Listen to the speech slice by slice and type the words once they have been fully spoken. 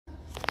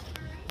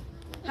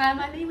Hi,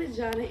 my name is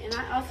Jonna, and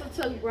I also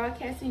took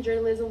broadcasting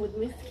journalism with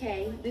Miss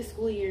K this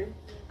school year.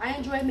 I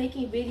enjoy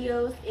making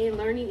videos and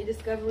learning and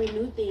discovering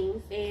new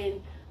things,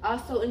 and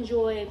also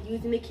enjoy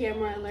using the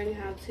camera and learning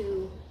how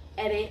to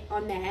edit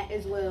on that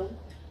as well.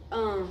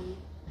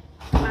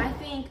 I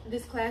think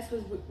this class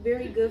was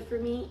very good for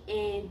me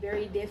and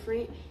very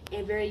different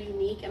and very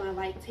unique, and I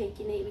like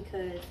taking it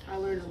because I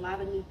learned a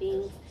lot of new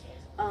things.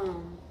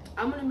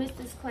 I'm gonna miss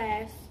this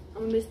class.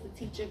 I'm gonna miss the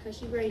teacher because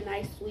she's very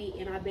nice, sweet,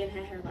 and I've been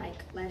had her like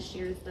last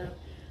year and stuff.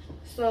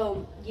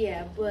 So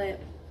yeah, but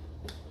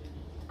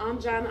I'm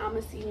Jonna, I'm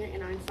a senior,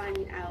 and I'm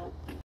signing out.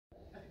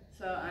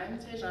 So I'm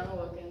Tejana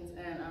Wilkins,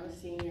 and I'm a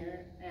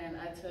senior, and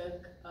I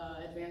took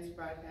advanced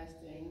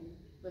broadcasting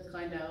with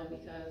Kleindell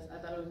because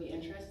I thought it would be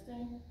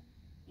interesting.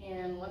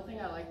 And one thing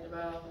I liked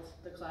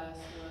about the class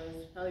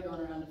was probably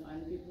going around to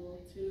find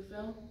people to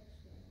film.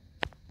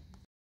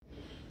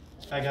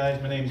 Hi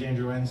guys, my name is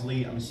Andrew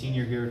Ensley. I'm a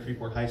senior here at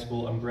Freeport High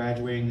School. I'm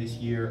graduating this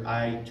year.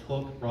 I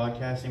took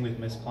broadcasting with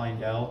Miss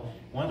Kleindell.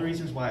 One of the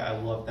reasons why I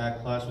loved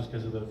that class was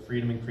because of the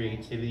freedom and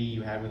creativity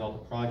you had with all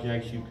the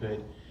projects. You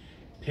could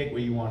pick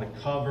what you want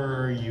to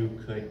cover,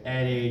 you could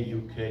edit,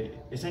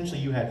 essentially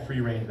you had free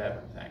reign of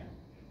everything.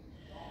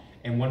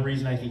 And one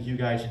reason I think you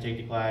guys should take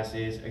the class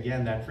is,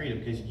 again, that freedom,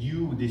 because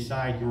you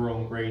decide your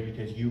own grade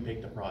because you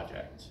pick the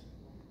project.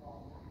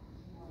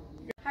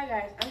 Hi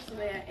guys, I'm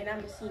Salea and I'm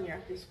a senior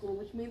at this school,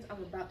 which means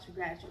I'm about to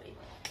graduate.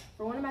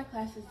 For one of my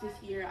classes this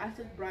year, I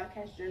took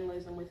broadcast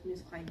journalism with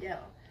Ms. Kleindell.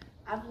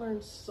 I've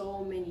learned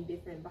so many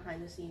different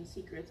behind the scenes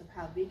secrets of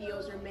how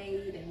videos are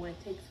made and what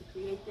it takes to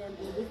create them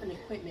and the different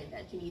equipment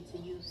that you need to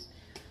use.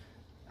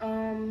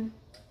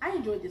 I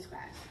enjoyed this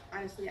class,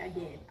 honestly I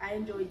did. I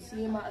enjoyed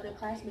seeing my other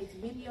classmates'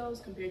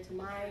 videos compared to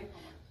mine,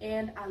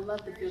 and I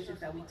loved the field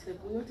trips that we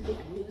took. We went to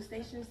different news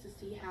stations to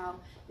see how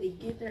they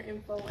get their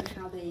info and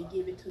how they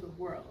give it to the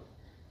world.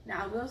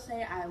 Now I will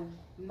say I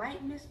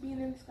might miss being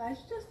in this class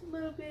just a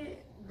little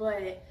bit,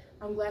 but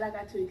I'm glad I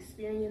got to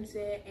experience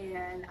it,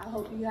 and I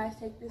hope you guys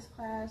take this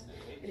class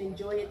and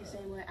enjoy it the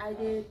same way I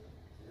did.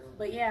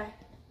 But yeah,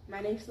 my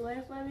name's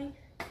Salea Fleming,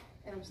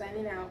 and I'm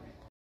signing out.